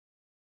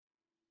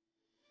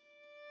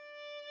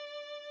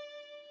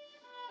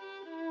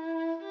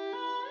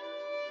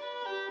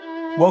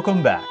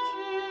Welcome back.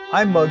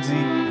 I'm Muggsy,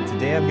 and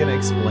today I'm going to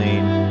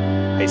explain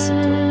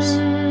isotopes.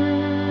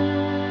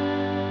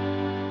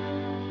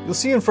 You'll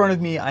see in front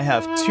of me I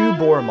have two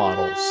Bohr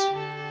models.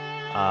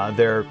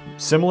 They're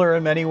similar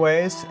in many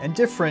ways and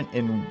different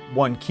in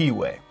one key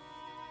way.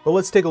 But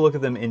let's take a look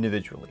at them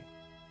individually.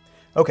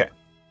 Okay,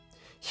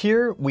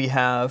 here we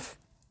have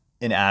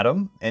an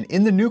atom, and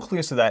in the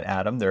nucleus of that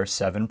atom there are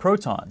 7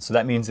 protons. So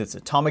that means its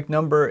atomic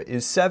number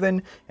is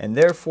 7, and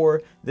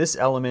therefore this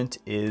element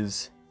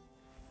is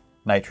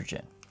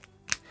nitrogen.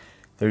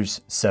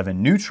 There's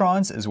 7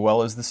 neutrons as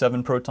well as the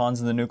 7 protons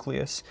in the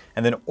nucleus,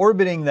 and then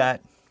orbiting that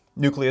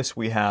nucleus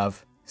we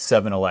have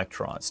 7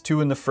 electrons,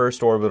 2 in the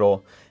first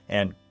orbital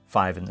and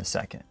 5 in the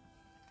second.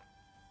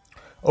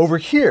 Over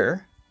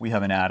here we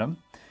have an atom,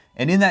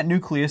 and in that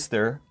nucleus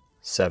there are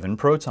 7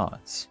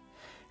 protons.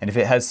 And if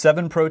it has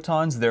 7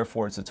 protons,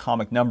 therefore its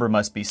atomic number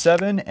must be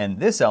 7, and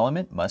this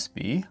element must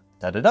be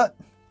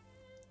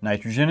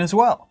nitrogen as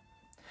well.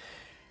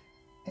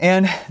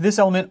 And this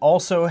element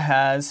also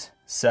has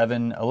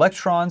 7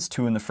 electrons,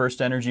 2 in the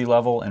first energy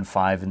level and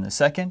 5 in the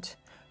second,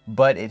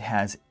 but it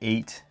has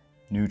 8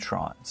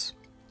 neutrons.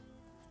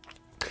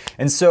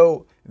 And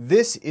so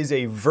this is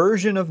a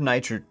version of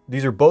nitrogen.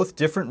 These are both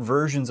different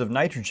versions of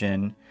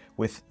nitrogen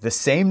with the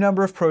same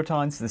number of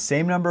protons, the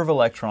same number of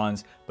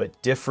electrons, but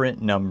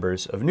different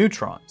numbers of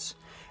neutrons.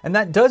 And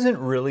that doesn't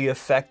really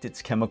affect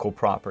its chemical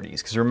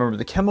properties, because remember,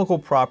 the chemical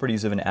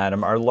properties of an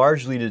atom are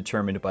largely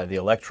determined by the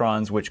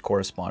electrons, which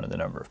correspond to the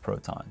number of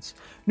protons.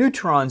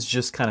 Neutrons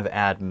just kind of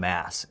add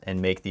mass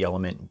and make the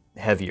element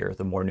heavier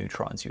the more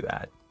neutrons you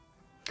add.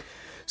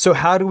 So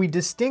how do we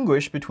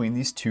distinguish between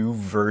these two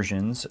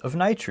versions of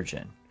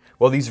nitrogen?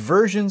 Well, these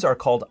versions are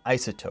called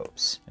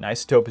isotopes. An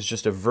isotope is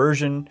just a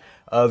version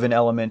of an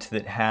element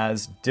that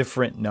has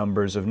different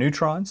numbers of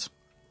neutrons.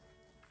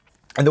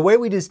 And the way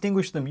we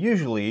distinguish them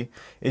usually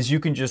is you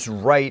can just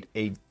write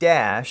a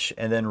dash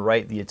and then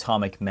write the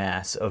atomic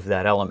mass of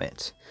that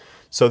element.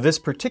 So this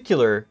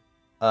particular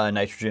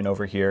nitrogen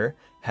over here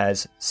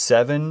has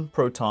 7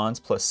 protons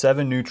plus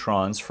 7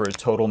 neutrons for a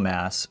total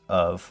mass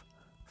of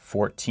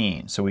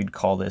 14. So we'd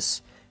call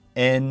this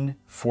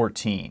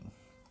N14.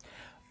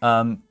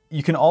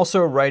 You can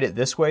also write it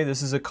this way.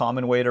 This is a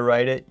common way to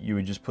write it. You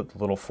would just put the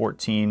little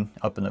 14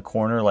 up in the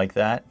corner like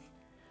that,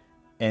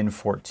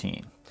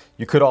 N14.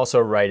 You could also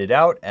write it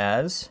out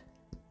as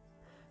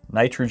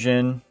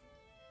nitrogen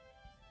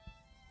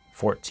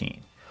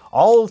 14.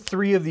 All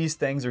 3 of these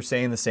things are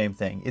saying the same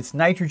thing. It's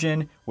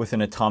nitrogen with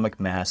an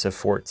atomic mass of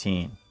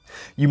 14.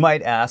 You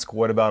might ask,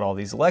 what about all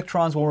these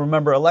electrons? Well,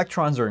 remember,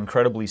 electrons are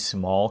incredibly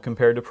small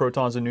compared to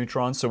protons and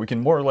neutrons, so we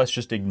can more or less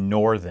just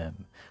ignore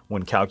them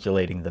when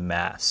calculating the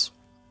mass.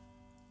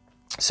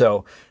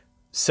 So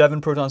 7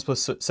 protons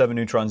plus 7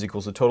 neutrons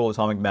equals a total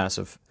atomic mass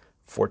of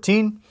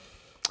 14.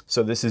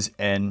 So this is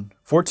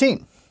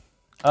N14.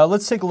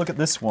 Let's take a look at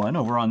this one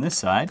over on this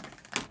side.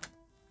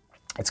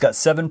 It's got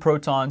 7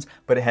 protons,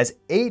 but it has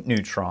 8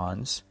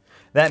 neutrons.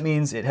 That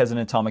means it has an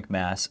atomic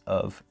mass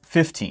of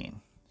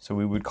 15. So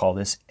we would call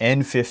this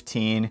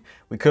N15.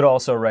 We could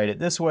also write it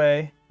this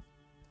way,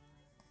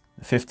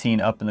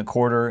 15 up in the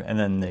quarter, and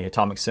then the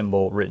atomic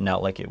symbol written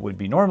out like it would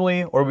be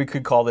normally, or we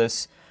could call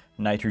this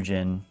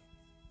nitrogen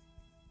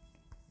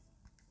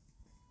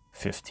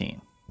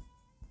 15.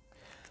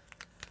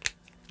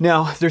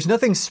 Now, there's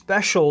nothing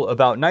special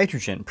about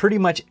nitrogen. Pretty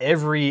much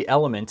every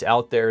element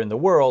out there in the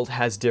world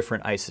has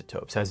different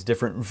isotopes, has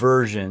different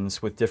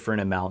versions with different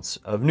amounts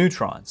of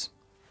neutrons.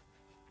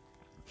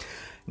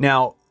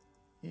 Now,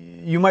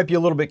 you might be a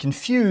little bit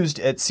confused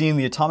at seeing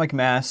the atomic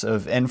mass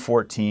of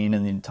N14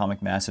 and the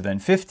atomic mass of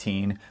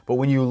N15, but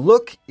when you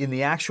look in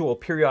the actual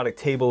periodic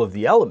table of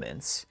the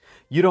elements,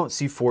 you don't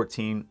see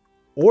 14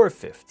 or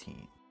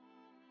 15.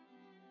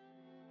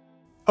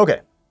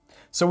 Okay,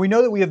 so we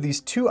know that we have these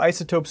 2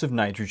 isotopes of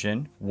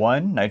nitrogen,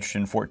 one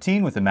nitrogen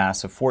 14 with a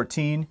mass of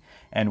 14,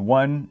 and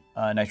one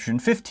nitrogen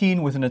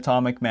 15 with an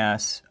atomic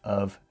mass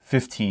of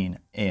 15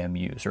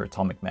 AMUs, or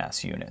atomic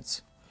mass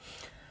units.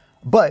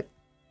 But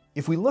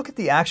if we look at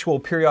the actual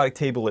periodic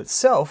table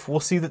itself, we'll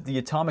see that the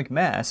atomic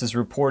mass is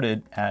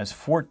reported as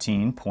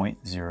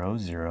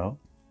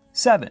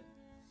 14.007.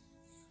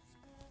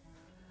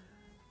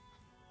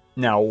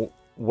 Now,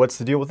 what's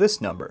the deal with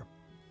this number?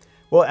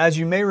 Well, as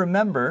you may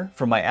remember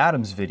from my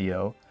atoms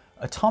video,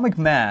 atomic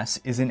mass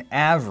is an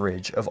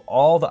average of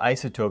all the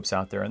isotopes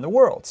out there in the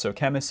world. So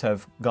chemists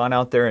have gone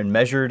out there and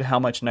measured how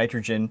much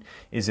nitrogen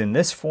is in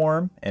this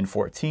form,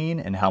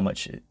 N14, and how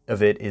much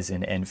of it is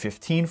in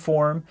N15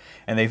 form,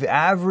 and they've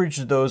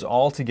averaged those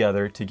all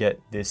together to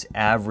get this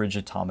average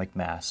atomic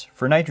mass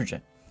for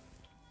nitrogen.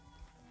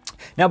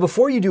 Now,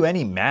 before you do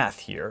any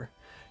math here,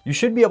 you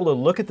should be able to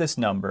look at this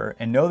number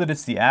and know that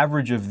it's the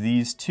average of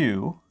these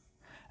two,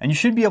 and you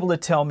should be able to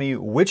tell me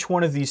which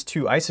one of these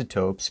 2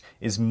 isotopes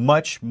is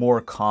much more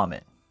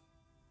common.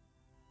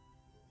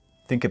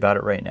 Think about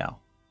it right now.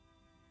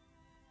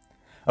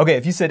 Okay,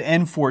 if you said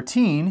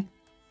N14,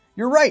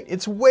 you're right,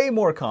 it's way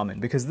more common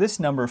because this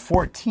number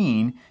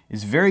 14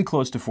 is very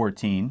close to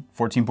 14.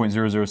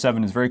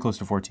 14.007 is very close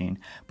to 14,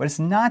 but it's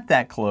not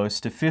that close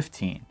to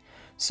 15.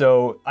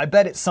 So I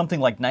bet it's something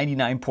like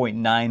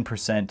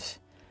 99.9%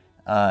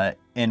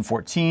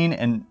 N14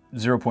 and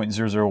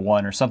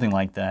 0.001 or something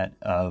like that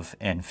of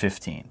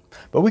N15.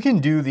 But we can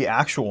do the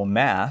actual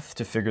math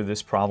to figure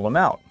this problem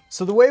out.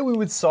 So the way we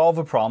would solve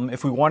a problem,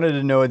 if we wanted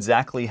to know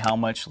exactly how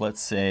much,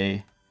 let's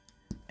say,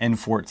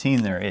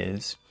 N14 there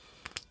is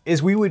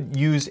we would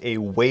use a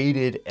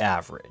weighted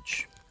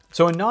average.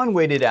 So a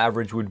non-weighted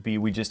average would be,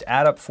 we just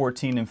add up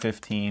 14 and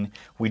 15,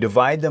 we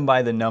divide them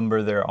by the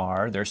number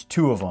there's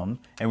 2 of them,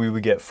 and we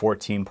would get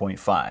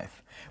 14.5.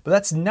 But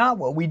that's not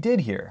what we did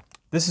here.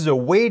 This is a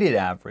weighted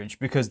average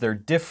because they're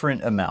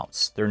different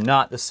amounts. They're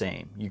not the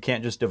same. You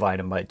can't just divide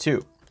them by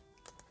 2.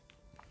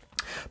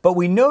 But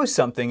we know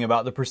something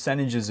about the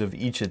percentages of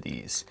each of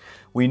these.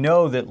 We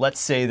know that, let's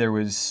say there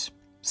was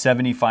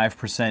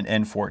 75%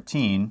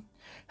 N14,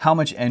 how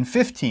much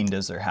N15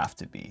 does there have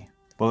to be?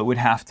 Well, it would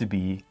have to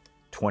be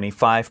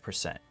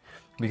 25%,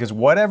 because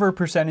whatever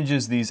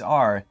percentages these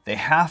are, they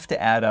have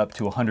to add up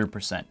to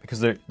 100%,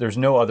 because there's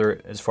no other,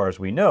 as far as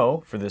we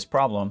know for this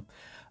problem,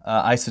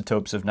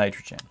 isotopes of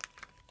nitrogen.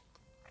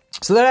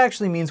 So that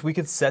actually means we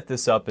could set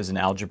this up as an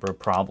algebra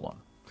problem.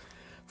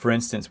 For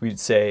instance, we'd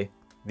say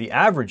the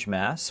average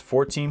mass,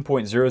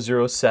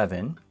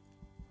 14.007,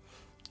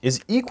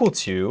 is equal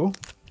to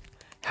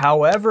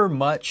however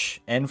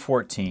much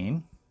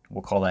N14,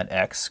 we'll call that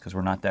X because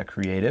we're not that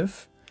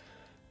creative,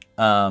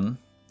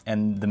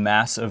 and the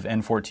mass of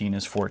N14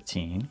 is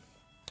 14,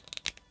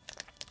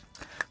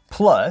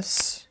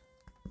 plus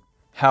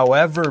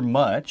however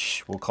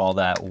much, we'll call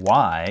that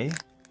Y,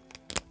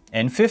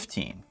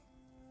 N15,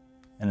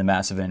 and the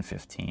mass of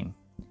N15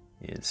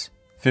 is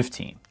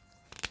 15.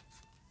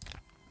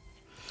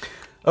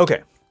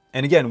 Okay,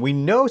 and again, we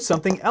know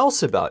something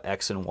else about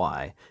X and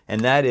Y,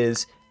 and that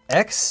is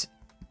X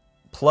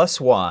plus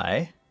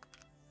Y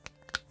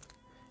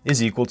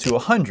is equal to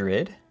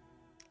 100.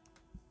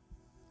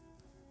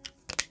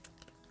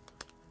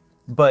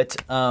 But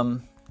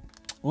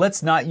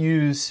let's not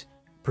use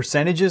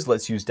percentages,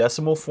 let's use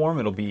decimal form.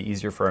 It'll be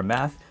easier for our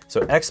math.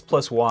 So X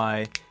plus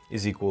Y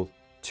is equal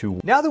to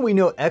 1. Now that we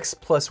know X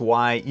plus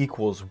Y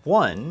equals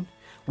 1,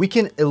 we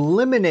can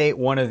eliminate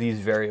one of these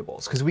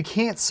variables because we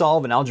can't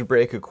solve an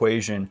algebraic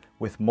equation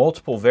with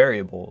multiple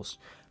variables.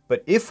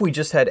 But if we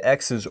just had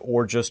X's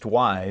or just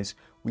Y's,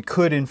 we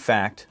could in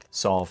fact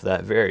solve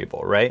that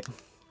variable, right?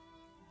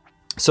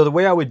 So the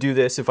way I would do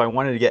this if I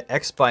wanted to get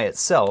X by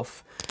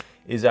itself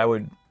is I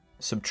would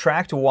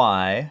subtract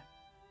Y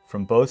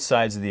from both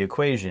sides of the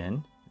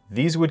equation.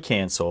 These would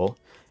cancel,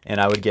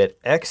 and I would get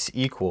X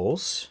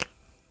equals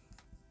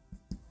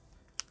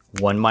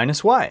 1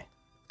 minus Y.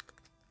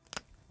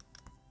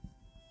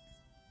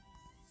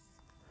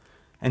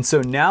 And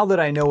so now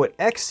that I know what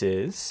X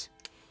is,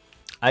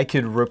 I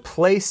could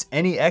replace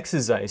any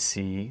X's I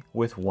see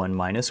with 1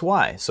 minus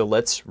Y. So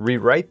let's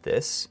rewrite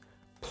this,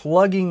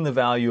 plugging the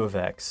value of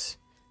X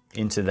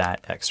into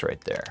that X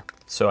right there.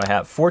 So I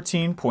have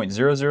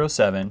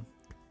 14.007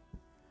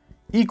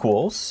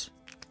 equals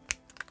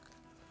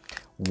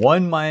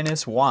 1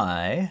 minus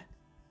Y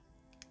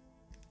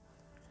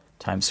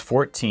times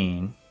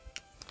 14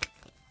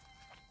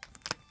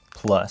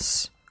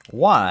 plus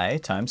Y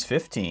times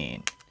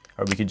 15.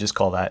 Or we could just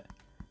call that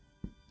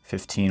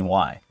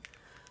 15Y.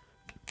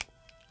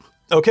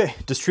 Okay,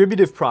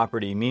 distributive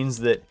property means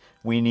that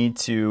we need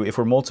to, if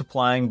we're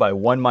multiplying by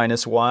 1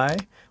 minus Y,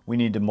 we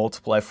need to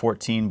multiply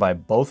 14 by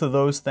both of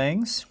those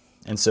things.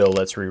 And so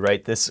let's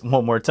rewrite this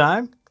one more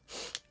time.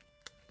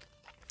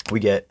 We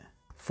get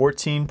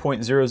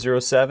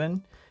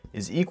 14.007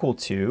 is equal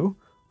to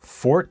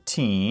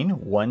 14,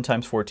 1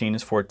 times 14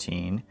 is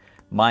 14,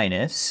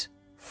 minus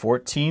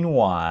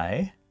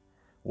 14y,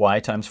 y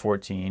times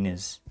 14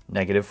 is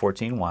negative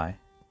 14y,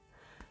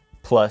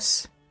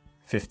 plus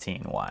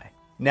 15y.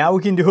 Now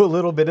we can do a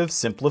little bit of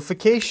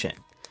simplification.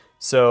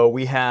 So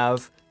we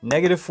have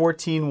negative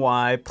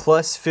 14y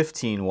plus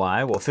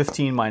 15y. Well,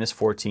 15 minus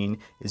 14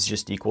 is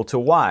just equal to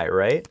y,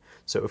 right?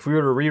 So if we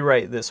were to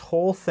rewrite this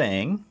whole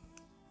thing,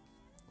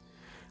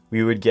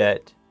 we would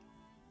get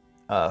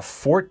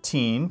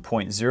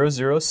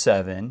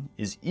 14.007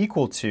 is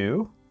equal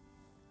to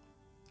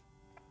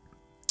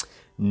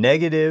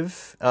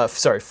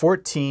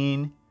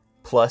 14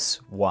 plus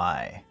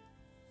y.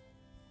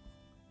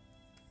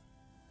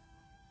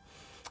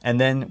 And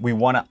then we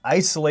want to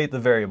isolate the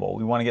variable.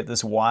 We want to get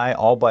this y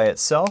all by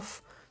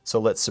itself. So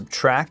let's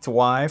subtract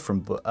y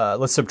from,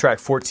 let's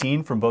subtract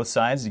 14 from both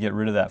sides to get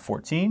rid of that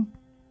 14.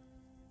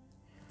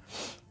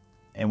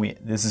 And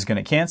this is going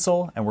to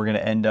cancel, and we're going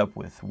to end up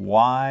with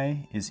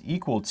y is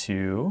equal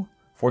to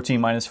 14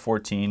 minus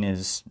 14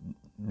 is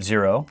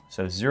 0.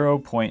 So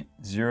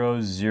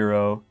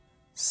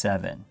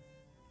 0.007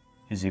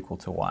 is equal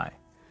to y.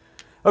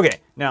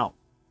 Okay, now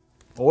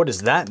what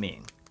does that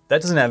mean?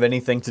 That doesn't have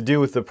anything to do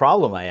with the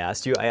problem I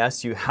asked you. I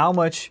asked you how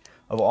much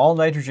of all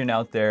nitrogen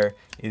out there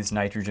is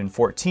nitrogen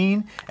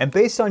 14, and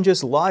based on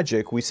just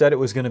logic, we said it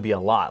was going to be a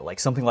lot,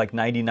 like something like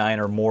 99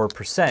 or more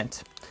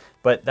 %,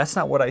 but that's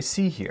not what I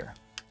see here.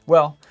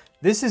 Well,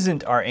 this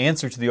isn't our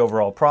answer to the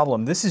overall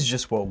problem. This is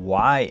just what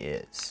y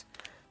is.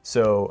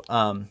 So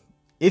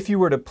if you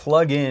were to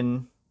plug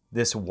in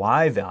this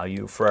y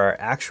value for our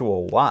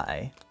actual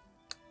y,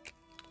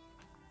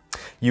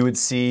 you would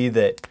see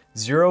that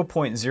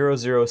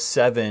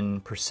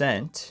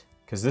 0.007%,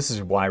 because this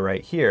is y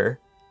right here,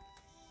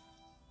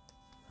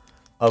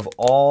 of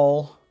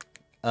all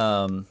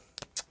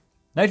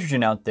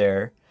nitrogen out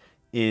there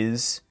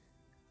is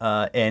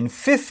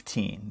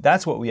N15.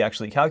 That's what we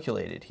actually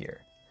calculated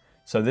here.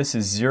 So this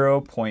is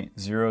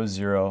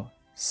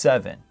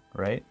 0.007,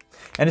 right?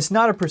 And it's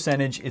not a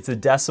percentage, it's a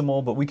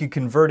decimal, but we could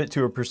convert it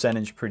to a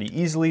percentage pretty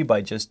easily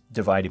by just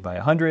dividing by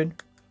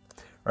 100,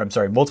 or I'm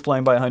sorry,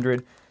 multiplying by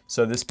 100.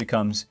 So this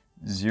becomes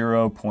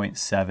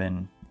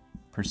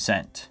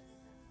 0.7%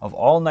 of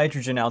all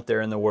nitrogen out there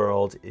in the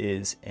world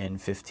is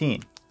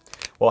N15.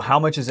 Well, how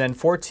much is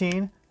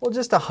N14? Well,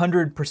 just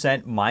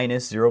 100%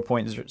 minus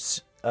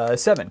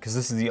 0.7, because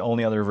this is the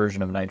only other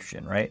version of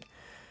nitrogen, right?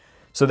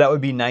 So that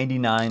would be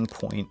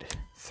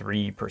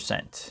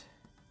 99.3%.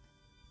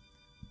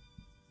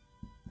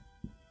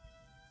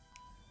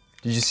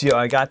 Did you see how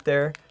I got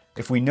there?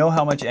 If we know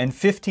how much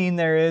N15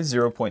 there is,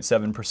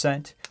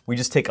 0.7%, we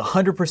just take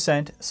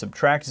 100%,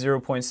 subtract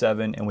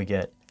 0.7, and we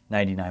get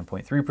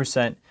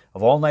 99.3%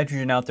 of all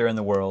nitrogen out there in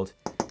the world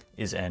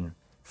is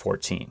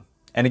N14.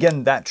 And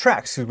again, that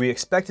tracks because we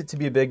expect it to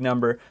be a big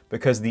number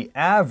because the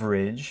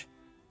average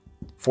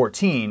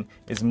 14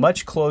 is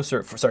much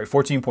closer,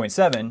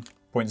 14.7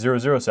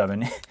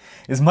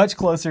 is much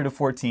closer to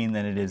 14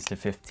 than it is to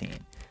 15.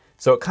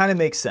 So it kind of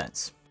makes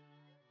sense.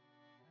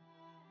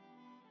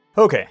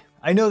 Okay,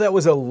 I know that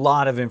was a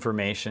lot of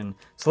information,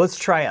 so let's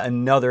try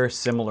another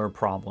similar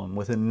problem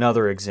with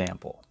another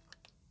example.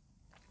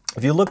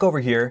 If you look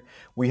over here,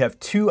 we have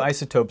two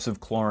isotopes of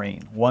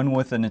chlorine, one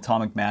with an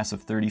atomic mass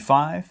of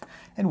 35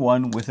 and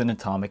one with an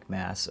atomic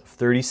mass of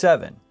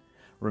 37.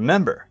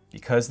 Remember,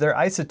 because they're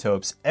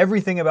isotopes,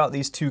 everything about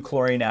these two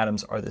chlorine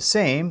atoms are the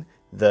same.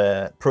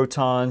 The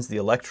protons, the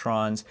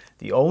electrons,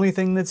 the only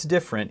thing that's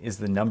different is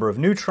the number of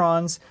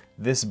neutrons.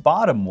 This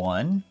bottom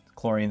one,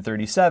 chlorine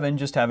 37,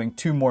 just having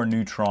 2 more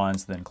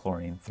neutrons than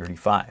chlorine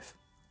 35.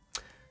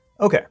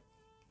 Okay,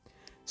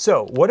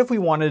 so what if we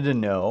wanted to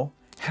know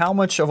how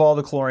much of all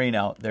the chlorine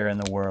out there in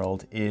the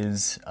world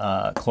is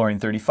chlorine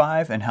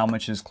 35 and how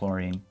much is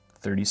chlorine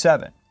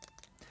 37?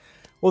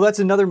 Well, that's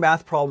another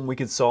math problem we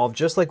could solve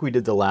just like we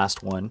did the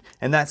last one,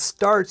 and that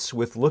starts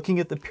with looking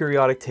at the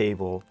periodic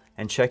table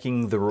and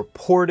checking the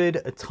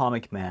reported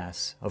atomic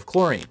mass of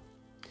chlorine.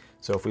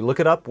 So if we look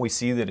it up, we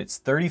see that it's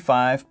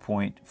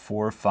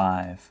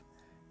 35.45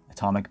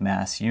 atomic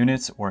mass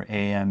units, or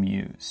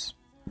AMUs,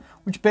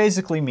 which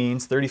basically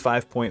means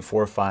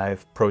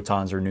 35.45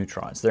 protons or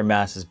neutrons. Their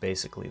mass is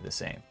basically the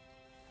same.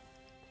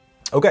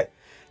 Okay,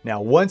 now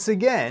once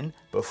again,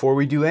 before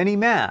we do any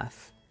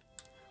math,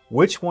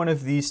 which one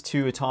of these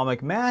two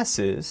atomic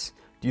masses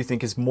do you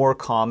think is more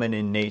common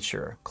in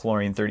nature?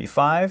 Chlorine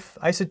 35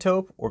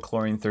 isotope or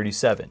chlorine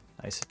 37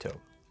 isotope?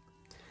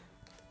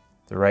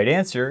 The right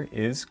answer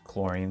is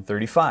chlorine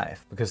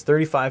 35, because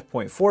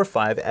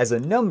 35.45 as a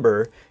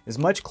number is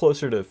much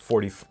closer to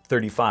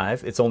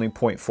 35, it's only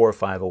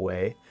 0.45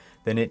 away,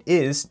 than it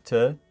is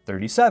to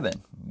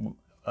 37.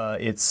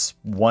 It's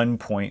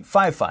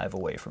 1.55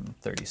 away from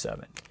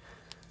 37.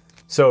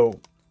 So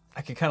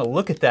I could kind of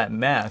look at that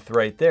math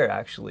right there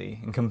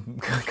actually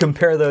and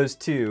compare those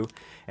two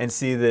and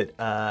see that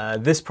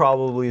this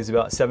probably is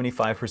about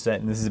 75%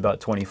 and this is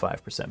about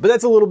 25%. But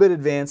that's a little bit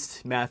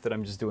advanced math that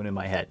I'm just doing in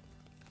my head.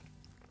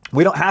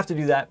 We don't have to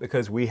do that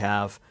because we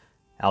have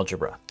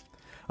algebra.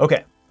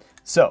 Okay,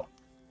 so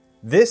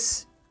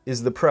this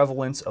is the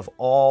prevalence of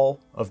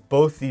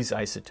both these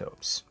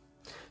isotopes.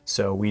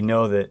 So we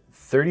know that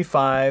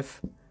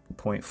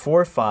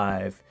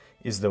 35.45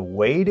 is the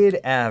weighted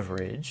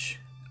average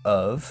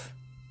of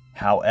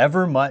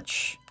however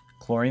much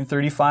chlorine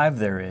 35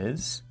 there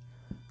is,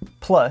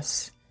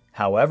 plus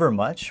however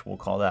much, we'll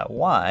call that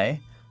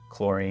Y,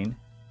 chlorine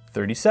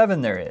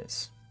 37 there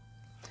is.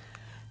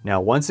 Now,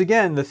 once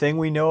again, the thing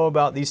we know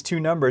about these two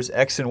numbers,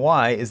 X and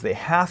Y, is they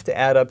have to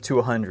add up to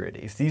 100.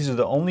 If these are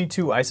the only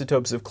two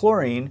isotopes of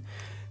chlorine,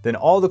 then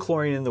all the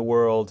chlorine in the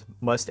world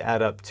must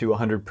add up to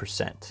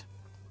 100%.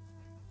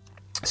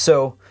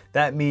 So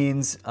that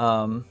means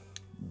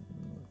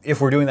if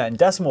we're doing that in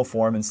decimal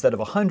form, instead of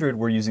 100,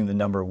 we're using the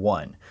number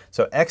 1.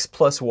 So X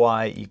plus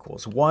Y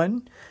equals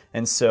 1.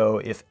 And so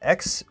if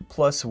X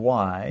plus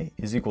Y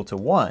is equal to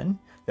 1,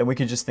 then we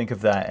can just think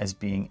of that as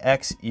being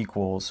X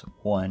equals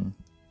 1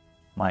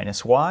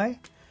 minus Y,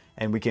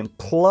 and we can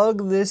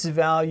plug this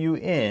value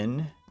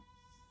in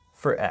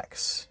for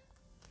X.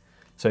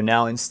 So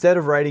now instead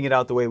of writing it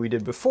out the way we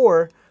did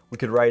before, we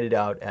could write it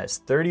out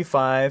as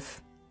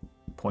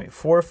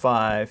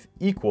 35.45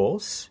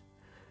 equals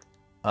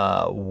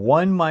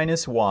 1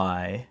 minus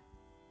Y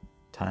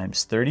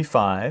times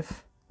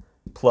 35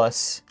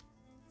 plus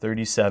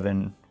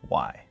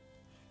 37Y,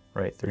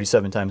 right?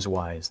 37 times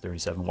Y is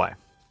 37Y.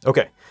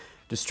 Okay,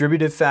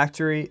 distributive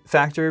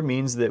factor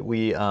means that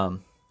we,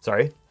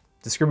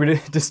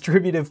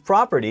 Distributive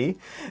property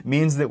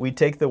means that we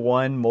take the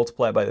 1,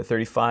 multiply by the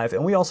 35,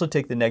 and we also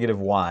take the negative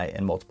y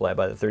and multiply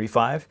by the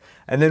 35,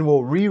 and then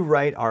we'll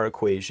rewrite our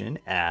equation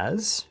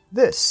as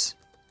this.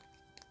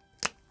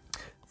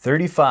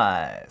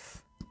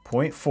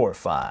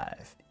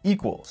 35.45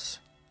 equals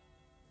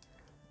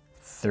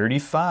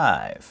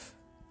 35,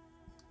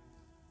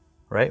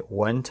 right?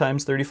 1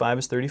 times 35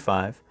 is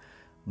 35,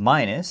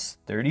 minus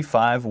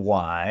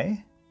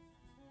 35y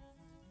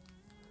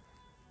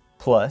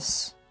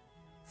plus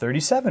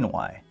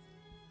 37y.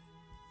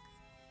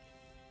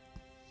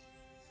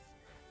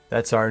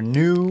 That's our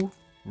new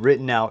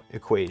written out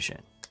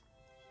equation.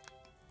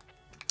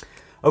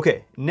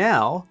 Okay,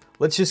 now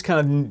let's just kind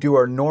of do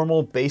our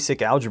normal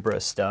basic algebra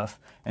stuff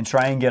and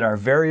try and get our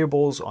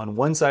variables on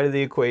one side of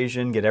the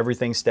equation, get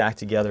everything stacked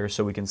together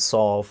so we can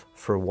solve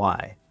for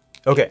y.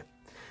 Okay,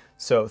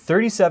 so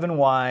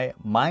 37y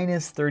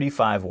minus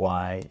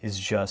 35y is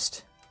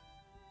just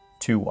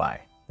 2y.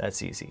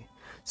 That's easy.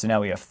 So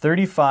now we have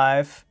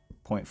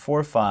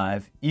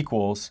 35.45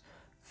 equals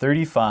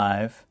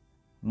 35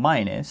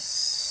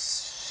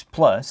 minus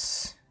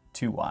plus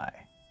 2y.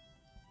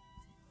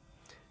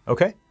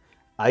 Okay,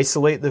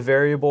 isolate the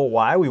variable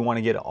y. We want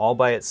to get it all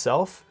by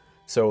itself.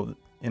 So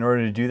in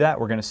order to do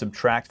that, we're going to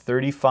subtract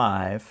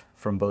 35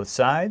 from both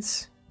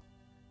sides.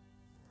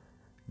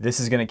 This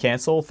is going to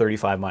cancel.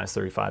 35 minus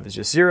 35 is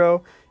just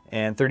 0.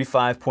 And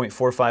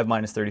 35.45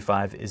 minus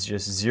 35 is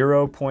just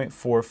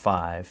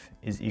 0.45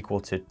 is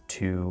equal to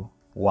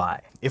 2y.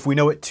 If we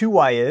know what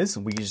 2y is,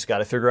 we just got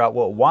to figure out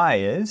what y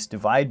is.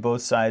 Divide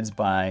both sides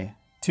by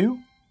 2.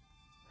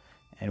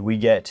 And we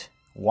get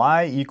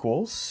y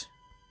equals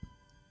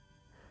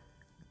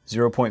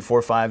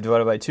 0.45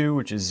 divided by 2,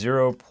 which is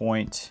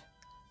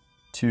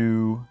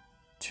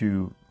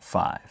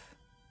 0.225.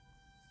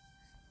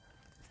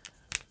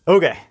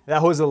 Okay,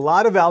 that was a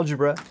lot of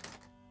algebra.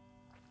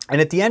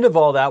 And at the end of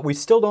all that, we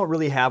still don't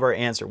really have our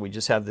answer. We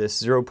just have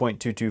this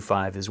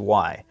 0.225 is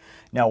y.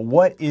 Now,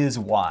 what is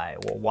y?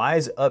 Well, y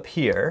is up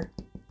here,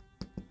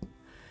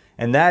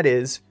 and that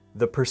is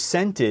the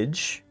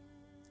percentage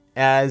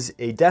as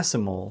a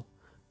decimal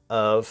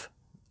of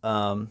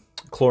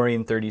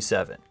chlorine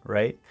 37,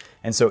 right?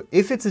 And so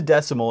if it's a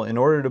decimal, in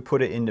order to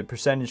put it into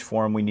percentage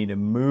form, we need to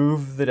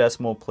move the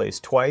decimal place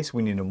twice.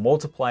 We need to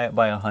multiply it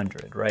by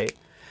 100, right?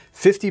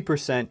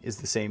 50% is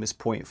the same as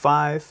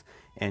 0.5,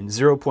 and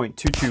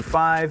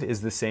 0.225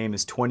 is the same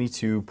as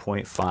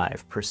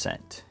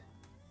 22.5%.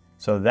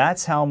 So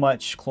that's how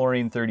much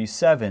chlorine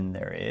 37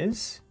 there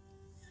is.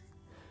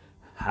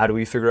 How do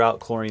we figure out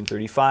chlorine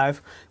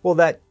 35? Well,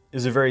 that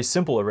is a very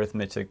simple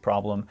arithmetic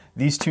problem.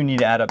 These two need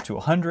to add up to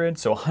 100,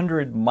 so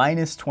 100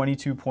 minus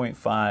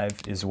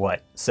 22.5 is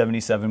what?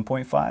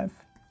 77.5?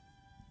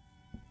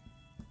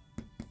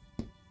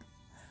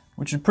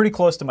 Which is pretty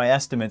close to my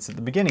estimates at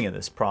the beginning of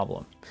this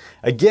problem.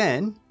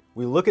 Again,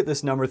 we look at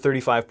this number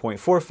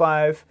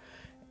 35.45.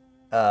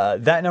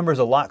 That number is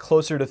a lot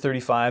closer to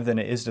 35 than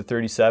it is to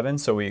 37,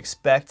 so we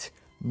expect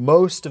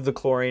most of the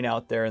chlorine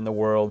out there in the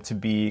world to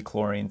be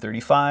chlorine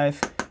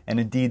 35, and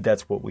indeed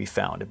that's what we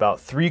found. About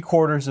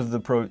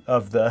 3/4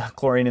 of the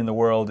chlorine in the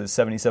world is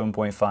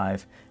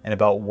 77.5, and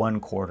about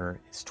 1/4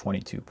 is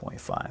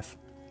 22.5.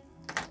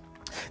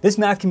 This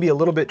math can be a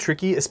little bit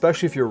tricky,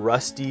 especially if you're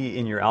rusty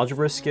in your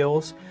algebra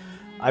skills.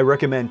 I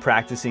recommend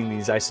practicing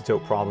these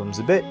isotope problems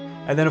a bit,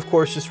 and then of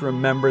course just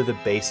remember the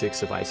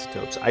basics of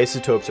isotopes.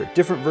 Isotopes are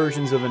different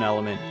versions of an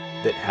element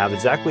that have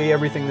exactly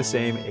everything the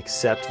same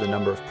except the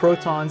number of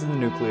protons in the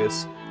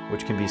nucleus,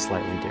 which can be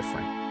slightly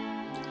different.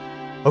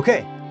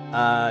 Okay,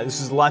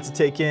 this is a lot to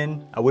take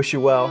in. I wish you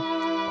well.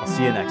 I'll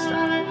see you next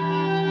time.